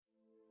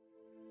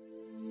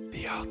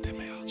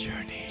Ultimate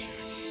Journey.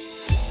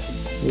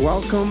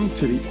 Welcome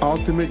to The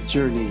Ultimate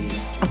Journey,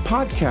 a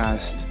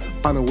podcast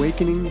on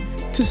awakening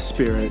to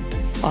spirit.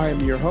 I am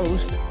your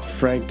host,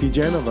 Frank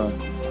DeGenova.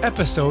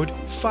 Episode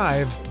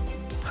 5.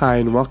 Hi,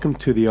 and welcome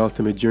to The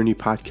Ultimate Journey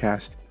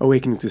podcast,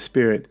 Awakening to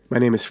Spirit. My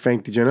name is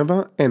Frank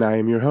DeGenova, and I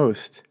am your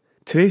host.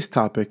 Today's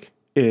topic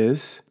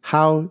is,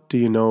 how do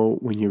you know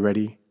when you're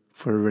ready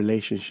for a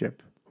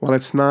relationship? Well,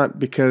 it's not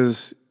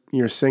because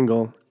you're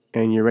single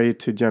and you're ready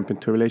to jump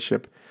into a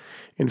relationship.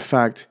 In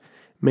fact,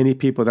 many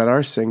people that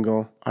are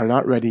single are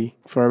not ready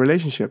for a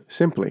relationship,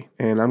 simply.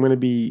 And I'm going to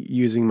be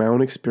using my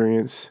own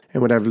experience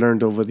and what I've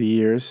learned over the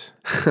years.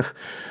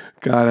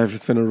 God,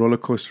 it's been a roller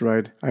coaster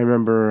ride. I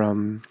remember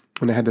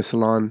when I had the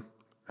salon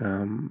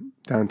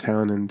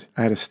downtown, and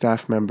I had a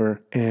staff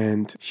member,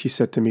 and she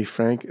said to me,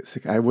 Frank, it's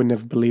like, I wouldn't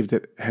have believed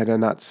it had I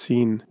not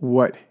seen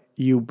what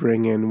you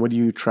bring in, what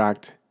you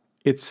attract.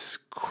 It's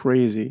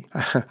crazy.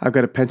 I've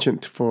got a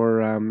penchant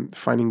for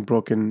finding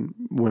broken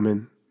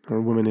women or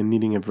women in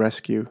needing of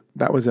rescue.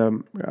 That was a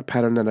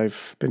pattern that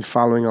I've been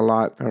following a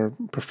lot or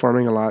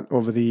performing a lot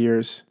over the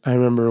years. I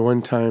remember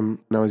one time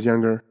when I was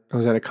younger, I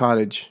was at a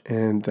cottage,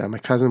 and my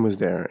cousin was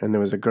there, and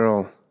there was a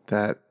girl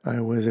that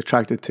I was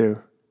attracted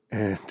to.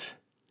 And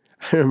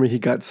I remember he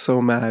got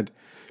so mad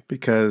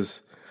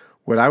because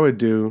what I would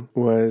do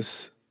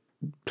was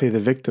play the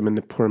victim and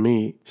the poor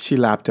me. She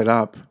lapped it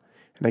up.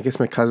 And I guess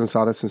my cousin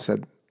saw this and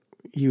said,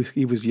 he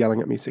was yelling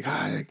at me. He's like,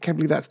 I can't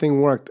believe that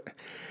thing worked.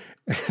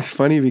 It's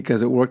funny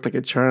because it worked like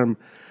a charm.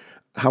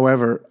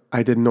 However,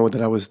 I didn't know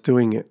that I was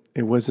doing it.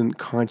 It wasn't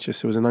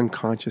conscious. It was an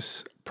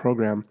unconscious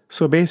program.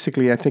 So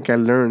basically, I think I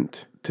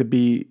learned to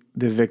be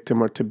the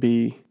victim or to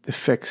be the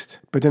fixed.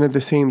 But then at the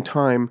same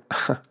time,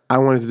 I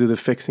wanted to do the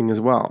fixing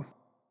as well.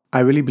 I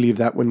really believe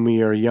that when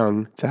we are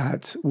young,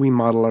 that we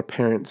model our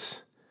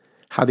parents,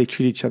 how they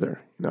treat each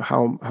other. You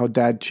know, how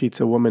dad treats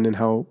a woman and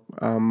how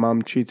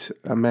mom treats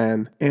a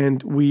man.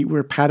 And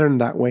we're patterned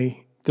that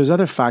way. There's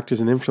other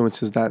factors and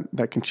influences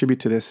that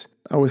contribute to this.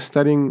 I was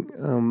studying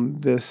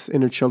this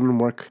inner children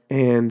work,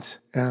 and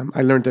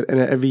I learned that in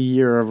every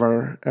year of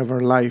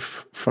our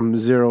life, from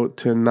 0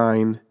 to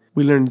 9,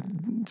 we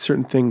learn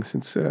certain things.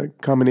 It's a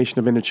combination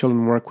of inner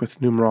children work with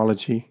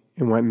numerology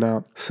and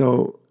whatnot.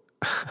 So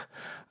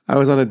I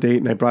was on a date,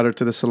 and I brought her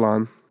to the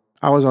salon.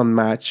 I was on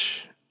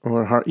Match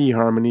or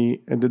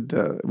eHarmony, and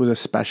it was a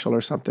special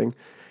or something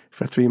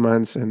for 3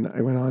 months, and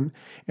I went on.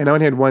 And I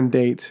only had one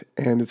date,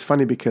 and it's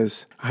funny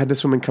because I had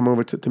this woman come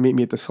over to meet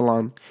me at the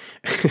salon,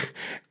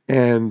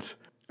 and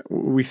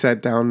we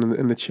sat down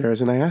in the chairs,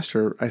 and I asked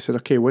her, I said,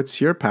 okay,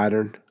 what's your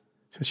pattern?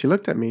 So she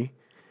looked at me,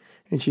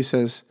 and she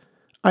says,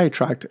 I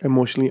attract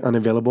emotionally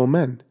unavailable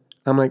men.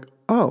 I'm like,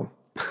 oh.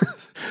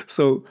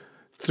 So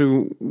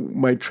through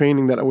my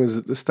training that I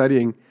was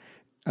studying,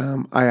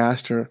 I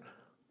asked her,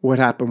 what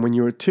happened when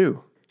you were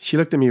 2? She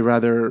looked at me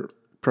rather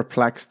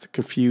perplexed,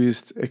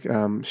 confused,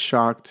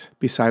 shocked,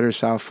 beside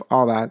herself,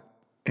 all that.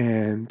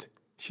 And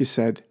she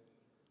said,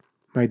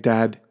 my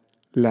dad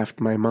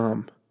left my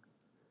mom.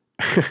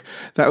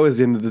 That was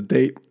the end of the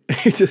date.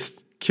 It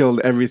just killed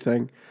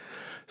everything.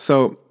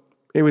 So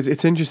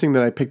it's interesting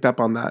that I picked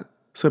up on that.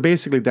 So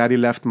basically, daddy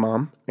left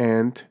mom,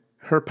 and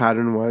her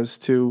pattern was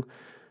to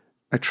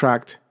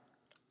attract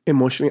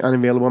emotionally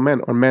unavailable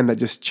men, or men that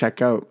just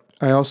check out.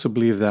 I also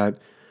believe that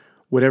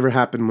whatever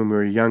happened when we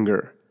were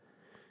younger,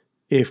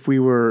 if we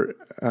were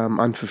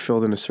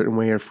unfulfilled in a certain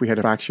way, or if we had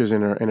fractures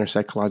in our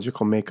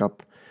psychological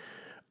makeup,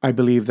 I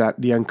believe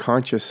that the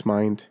unconscious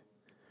mind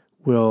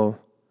will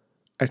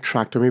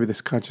attract, or maybe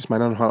this conscious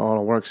mind, I don't know how it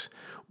all works,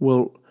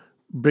 will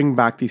bring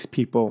back these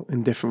people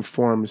in different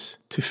forms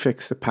to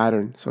fix the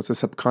pattern. So it's a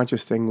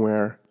subconscious thing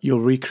where you'll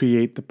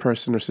recreate the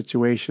person or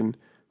situation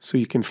so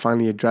you can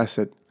finally address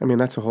it. I mean,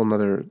 that's a whole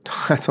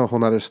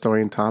nother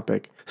story and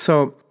topic.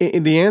 So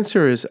the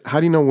answer is, how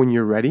do you know when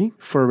you're ready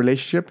for a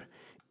relationship?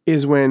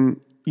 Is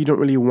when you don't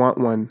really want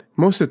one.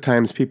 Most of the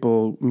times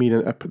people meet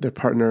their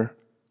partner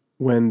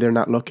when they're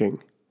not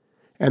looking.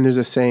 And there's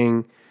a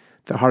saying,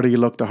 the harder you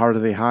look, the harder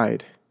they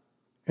hide.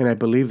 And I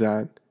believe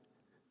that.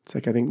 It's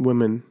like, I think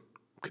women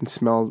can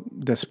smell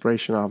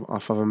desperation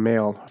off of a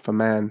male, off a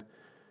man.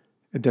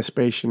 A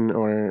desperation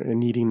or a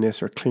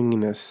neediness or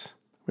clinginess,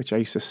 which I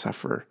used to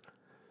suffer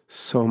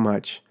so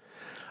much.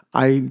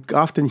 I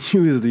often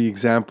use the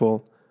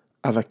example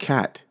of a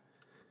cat.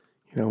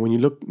 You know, when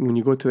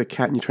you go to the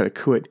cat and you try to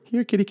coo it,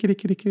 here, kitty, kitty,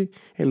 kitty, kitty,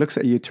 it looks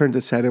at you, turns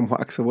its head and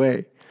walks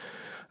away.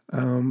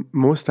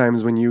 Most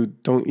times when you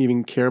don't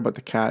even care about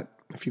the cat,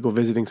 if you go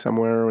visiting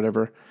somewhere or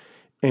whatever,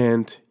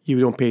 and you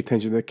don't pay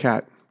attention to the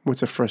cat,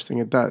 what's the first thing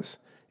it does?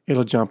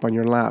 It'll jump on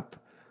your lap.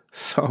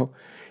 So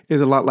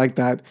it's a lot like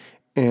that.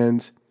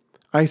 And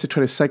I used to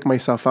try to psych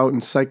myself out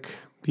and psych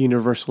the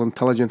universal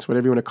intelligence,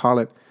 whatever you want to call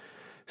it,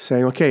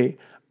 saying, okay,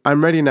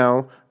 I'm ready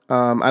now.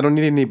 I don't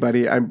need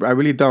anybody. I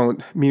really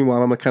don't.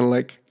 Meanwhile, I'm kind of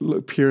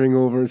like peering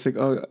over. It's like,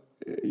 oh,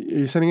 are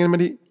you sending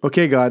anybody?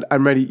 Okay, God,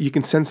 I'm ready. You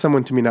can send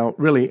someone to me now.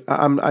 Really,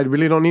 I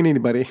really don't need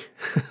anybody.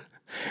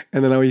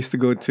 And then I used to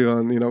go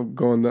on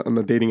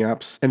the dating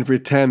apps and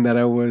pretend that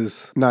I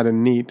was not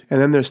in need. And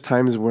then there's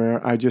times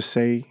where I just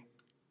say,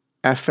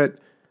 F it.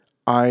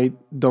 I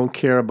don't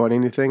care about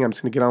anything. I'm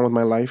just going to get on with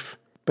my life.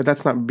 But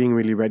that's not being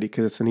really ready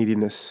because it's a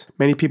neediness.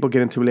 Many people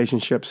get into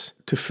relationships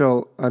to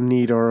fill a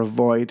need or a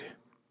void,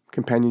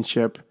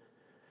 companionship,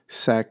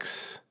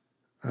 sex,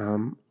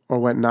 or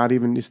whatnot.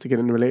 Even just to get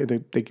into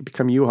related, they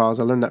become U-Hauls.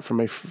 I learned that from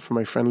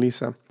my friend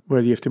Lisa,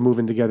 where you have to move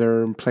in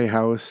together and play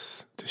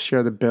house to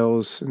share the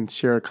bills and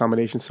share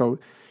accommodations. So,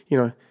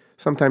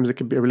 sometimes it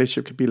could be a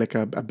relationship could be like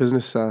a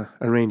business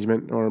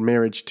arrangement or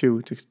marriage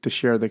too, to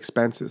share the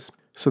expenses.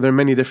 So there are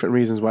many different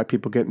reasons why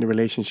people get in a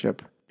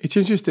relationship. It's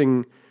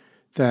interesting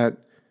that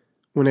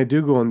when I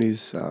do go on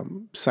these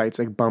sites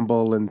like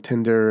Bumble and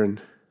Tinder,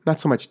 and not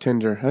so much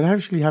Tinder, I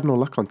actually have no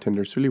luck on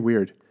Tinder. It's really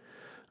weird.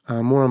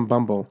 More on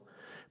Bumble.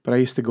 But I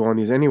used to go on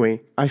these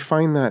anyway. I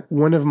find that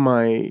one of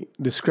my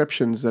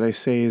descriptions that I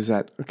say is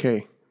that,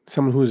 okay,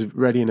 someone who's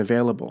ready and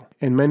available.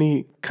 And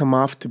many come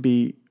off to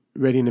be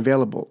ready and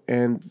available,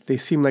 and they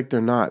seem like they're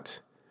not.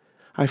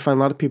 I find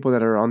a lot of people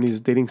that are on these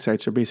dating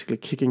sites are basically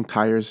kicking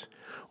tires,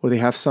 or they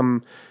have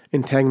some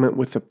entanglement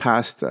with a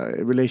past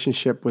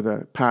relationship with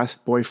a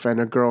past boyfriend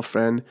or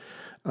girlfriend.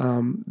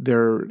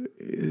 They're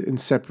in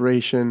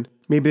separation.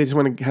 Maybe they just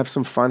want to have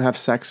some fun, have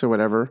sex or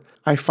whatever.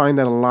 I find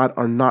that a lot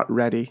are not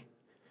ready.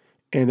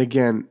 And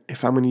again,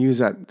 if I'm going to use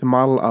the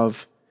model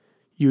of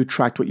you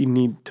attract what you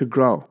need to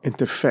grow and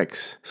to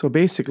fix. So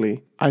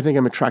basically, I think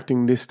I'm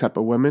attracting this type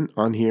of women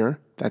on here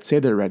that say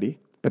they're ready,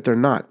 but they're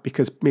not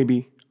because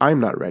maybe I'm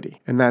not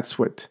ready. And that's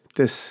what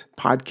this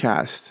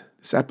podcast,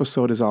 this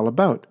episode is all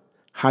about.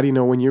 How do you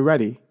know when you're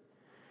ready?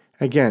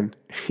 Again,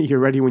 you're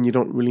ready when you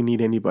don't really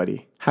need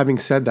anybody. Having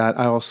said that,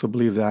 I also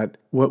believe that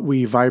what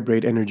we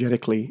vibrate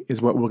energetically is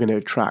what we're going to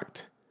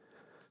attract.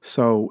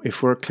 So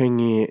if we're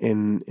clingy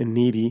and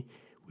needy,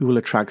 we will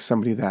attract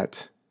somebody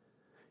that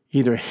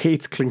either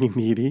hates clingy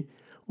needy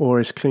or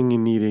is clingy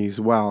needy as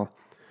well,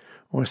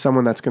 or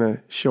someone that's going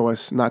to show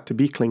us not to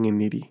be clingy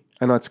needy.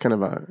 I know it's kind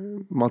of a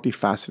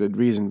multifaceted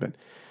reason, but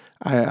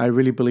I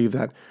really believe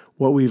that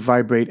what we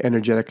vibrate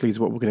energetically is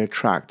what we're going to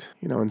attract.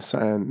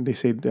 And they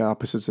say the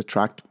opposites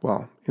attract.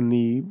 Well, in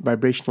the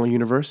vibrational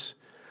universe,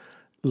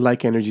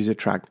 like energies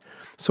attract.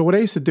 So what I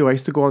used to do, I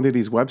used to go onto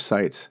these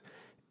websites,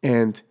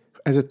 and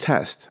as a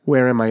test,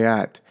 where am I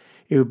at?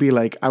 It would be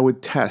like I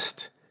would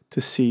test to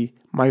see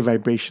my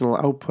vibrational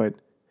output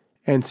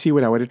and see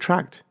what I would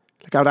attract.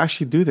 Like I would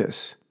actually do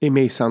this. It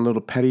may sound a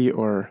little petty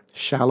or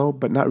shallow,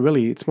 but not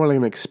really. It's more like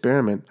an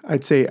experiment.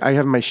 I'd say I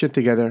have my shit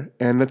together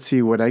and let's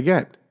see what I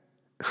get.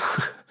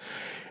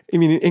 I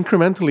mean,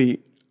 incrementally,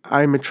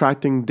 I'm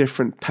attracting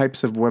different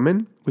types of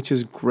women, which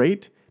is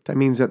great. That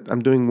means that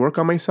I'm doing work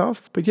on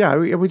myself. But yeah,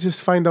 I would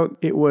just find out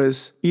it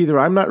was either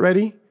I'm not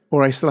ready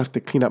or I still have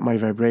to clean up my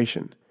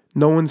vibration.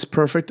 No one's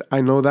perfect.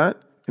 I know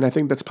that. And I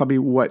think that's probably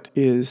what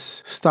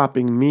is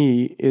stopping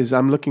me is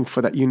I'm looking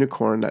for that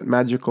unicorn, that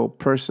magical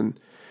person.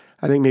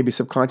 I think maybe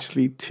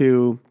subconsciously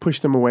to push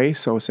them away.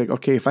 So it's like,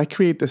 okay, if I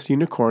create this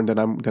unicorn that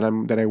I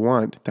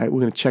want, that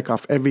we're going to check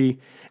off every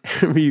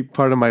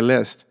part of my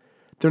list,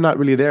 they're not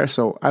really there.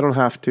 So I don't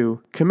have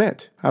to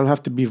commit. I don't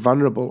have to be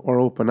vulnerable or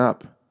open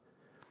up.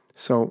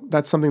 So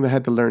that's something that I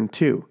had to learn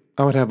too.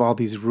 I would have all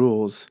these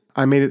rules.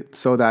 I made it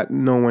so that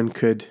no one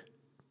could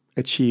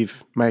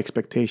achieve my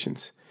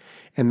expectations.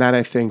 And that,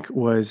 I think,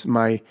 was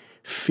my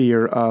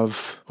fear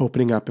of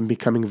opening up and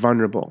becoming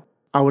vulnerable.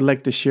 I would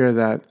like to share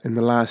that in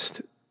the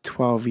last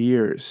 12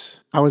 years,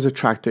 I was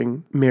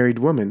attracting married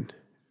women.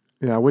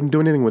 I wouldn't do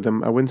anything with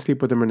them. I wouldn't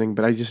sleep with them or anything,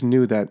 but I just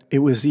knew that it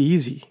was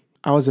easy.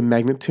 I was a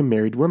magnet to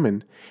married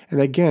women. And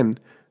again,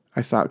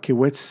 I thought, okay,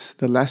 what's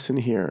the lesson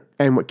here?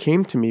 And what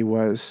came to me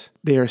was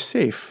they are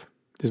safe.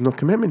 There's no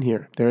commitment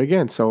here. There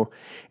again.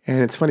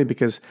 And it's funny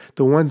because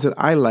the ones that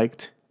I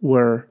liked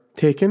were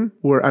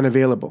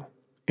unavailable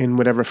in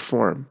whatever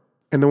form.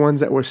 And the ones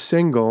that were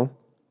single,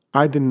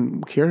 I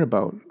didn't care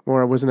about,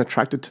 or I wasn't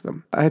attracted to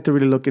them. I had to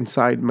really look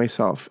inside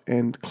myself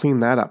and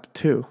clean that up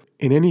too.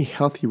 In any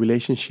healthy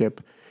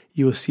relationship,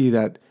 you will see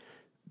that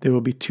there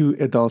will be two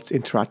adults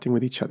interacting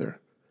with each other.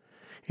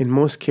 In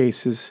most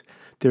cases,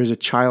 there's a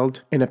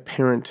child and a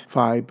parent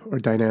vibe or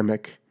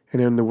dynamic.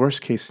 And in the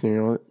worst case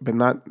scenario, but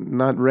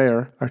not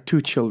rare, are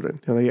two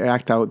children. They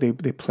act out, they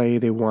play,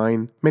 they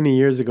whine. Many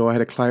years ago, I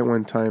had a client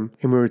one time,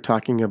 and we were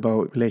talking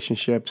about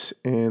relationships,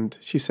 and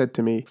she said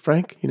to me,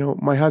 Frank,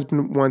 my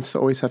husband wants to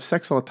always have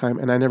sex all the time,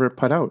 and I never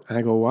put out. And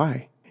I go,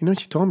 why?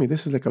 She told me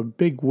this is like a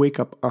big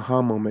wake-up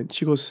aha moment.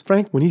 She goes,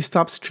 Frank, when he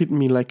stops treating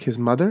me like his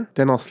mother,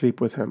 then I'll sleep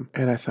with him.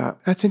 And I thought,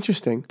 that's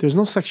interesting. There's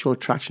no sexual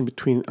attraction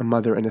between a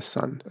mother and a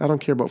son. I don't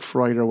care about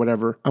Freud or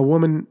whatever. A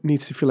woman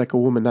needs to feel like a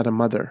woman, not a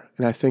mother.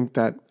 And I think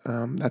that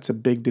that's a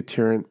big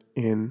deterrent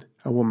in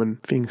a woman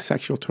being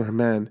sexual to her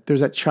man.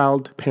 There's that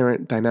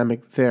child-parent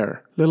dynamic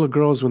there. Little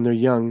girls, when they're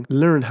young,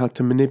 learn how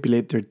to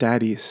manipulate their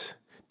daddies.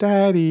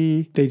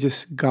 Daddy. They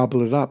just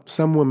gobble it up.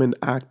 Some women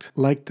act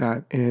like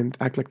that and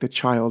act like the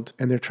child,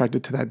 and they're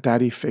attracted to that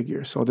daddy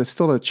figure. So there's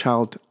still a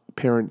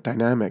child-parent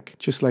dynamic,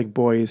 just like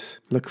boys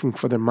looking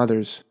for their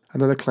mothers.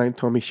 Another client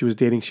told me she was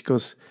dating. She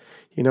goes,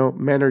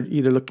 men are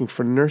either looking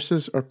for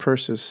nurses or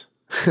purses.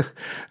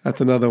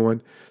 That's another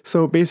one.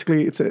 So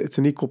basically, it's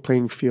an equal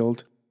playing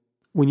field.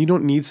 When you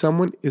don't need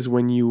someone is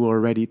when you are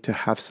ready to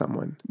have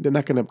someone. They're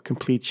not going to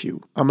complete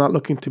you. I'm not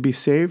looking to be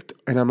saved,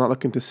 and I'm not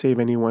looking to save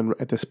anyone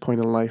at this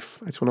point in life.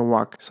 I just want to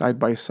walk side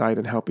by side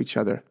and help each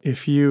other.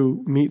 If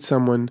you meet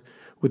someone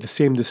with the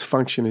same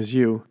dysfunction as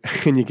you,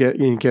 and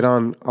you get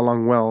on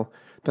along well,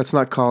 that's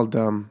not called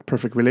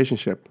perfect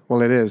relationship.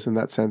 Well, it is in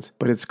that sense,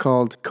 but it's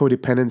called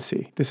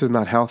codependency. This is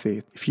not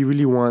healthy. If you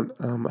really want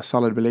a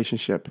solid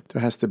relationship,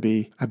 there has to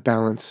be a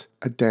balance,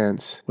 a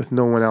dance with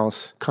no one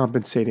else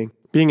compensating.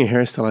 Being a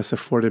hairstylist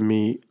afforded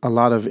me a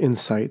lot of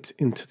insight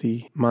into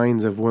the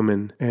minds of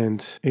women,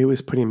 and it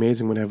was pretty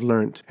amazing what I've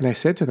learned. And I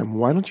said to them,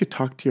 why don't you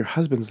talk to your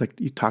husbands like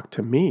you talk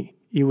to me?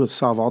 You will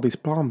solve all these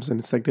problems. And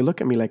it's like they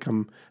look at me like I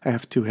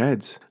have two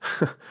heads.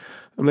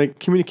 I'm like,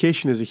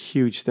 communication is a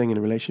huge thing in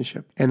a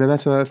relationship. And then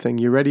that's another thing.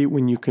 You're ready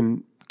when you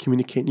can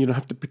communicate. You don't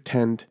have to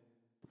pretend.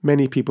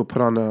 Many people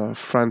put on a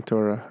front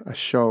or a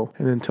show,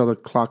 and then until the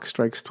clock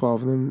strikes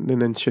 12, and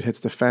then shit hits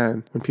the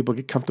fan when people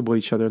get comfortable with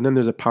each other, and then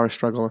there's a power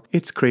struggle.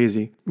 It's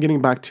crazy.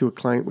 Getting back to a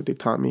client, what they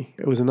taught me,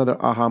 it was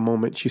another aha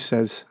moment. She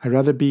says, I'd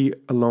rather be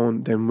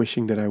alone than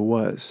wishing that I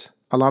was.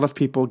 A lot of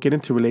people get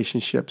into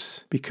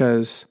relationships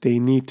because they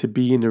need to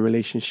be in a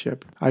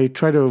relationship. I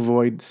try to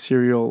avoid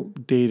serial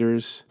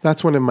daters.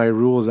 That's one of my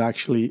rules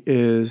actually,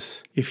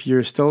 is if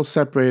you're still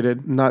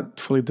separated, not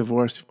fully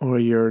divorced, or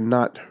you're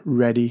not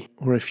ready,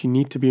 or if you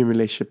need to be in a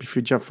relationship, if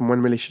you jump from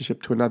one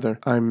relationship to another,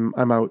 I'm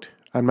out.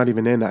 I'm not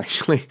even in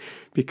actually,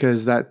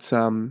 because that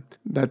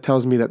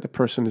tells me that the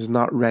person is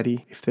not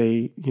ready. If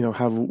they,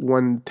 have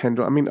one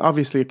tender,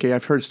 obviously, okay,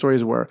 I've heard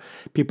stories where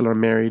people are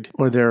married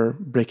or they're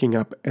breaking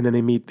up, and then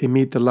they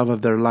meet the love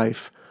of their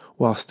life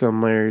while still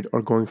married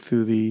or going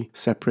through the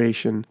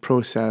separation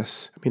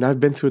process. I've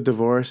been through a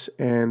divorce,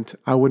 and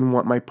I wouldn't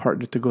want my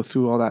partner to go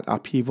through all that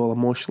upheaval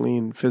emotionally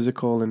and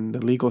physical and the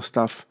legal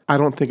stuff. I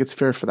don't think it's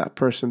fair for that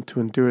person to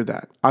endure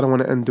that. I don't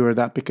want to endure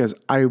that because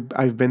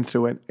I've been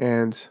through it,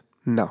 and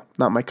no,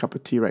 not my cup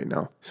of tea right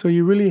now. So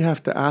you really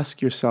have to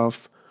ask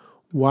yourself,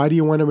 why do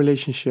you want a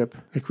relationship?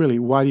 Like really,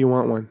 why do you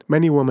want one?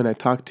 Many women I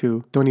talk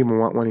to don't even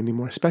want one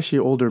anymore, especially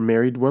older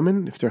married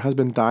women. If their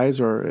husband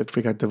dies or if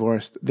they got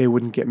divorced, they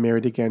wouldn't get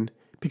married again.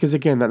 Because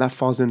again, that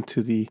falls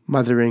into the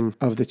mothering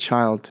of the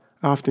child.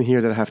 I often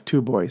hear that I have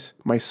two boys,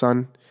 my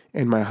son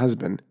and my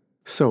husband.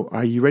 So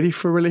are you ready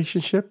for a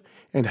relationship?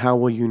 And how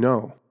will you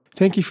know?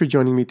 Thank you for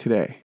joining me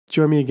today.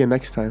 Join me again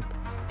next time.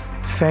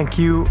 Thank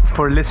you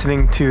for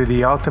listening to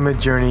the Ultimate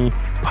Journey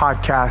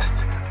podcast,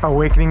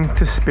 Awakening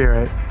to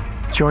Spirit.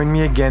 Join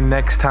me again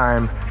next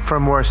time for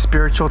more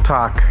spiritual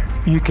talk.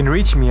 You can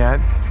reach me at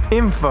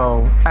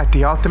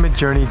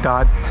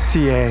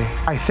info@theultimatejourney.ca.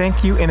 I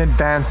thank you in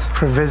advance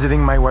for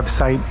visiting my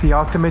website,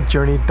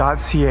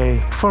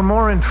 theultimatejourney.ca, for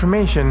more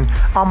information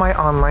on my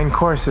online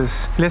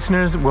courses.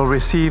 Listeners will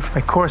receive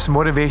my course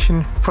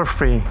Motivation for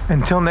free.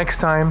 Until next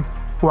time,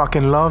 walk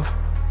in love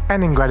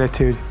and in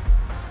gratitude.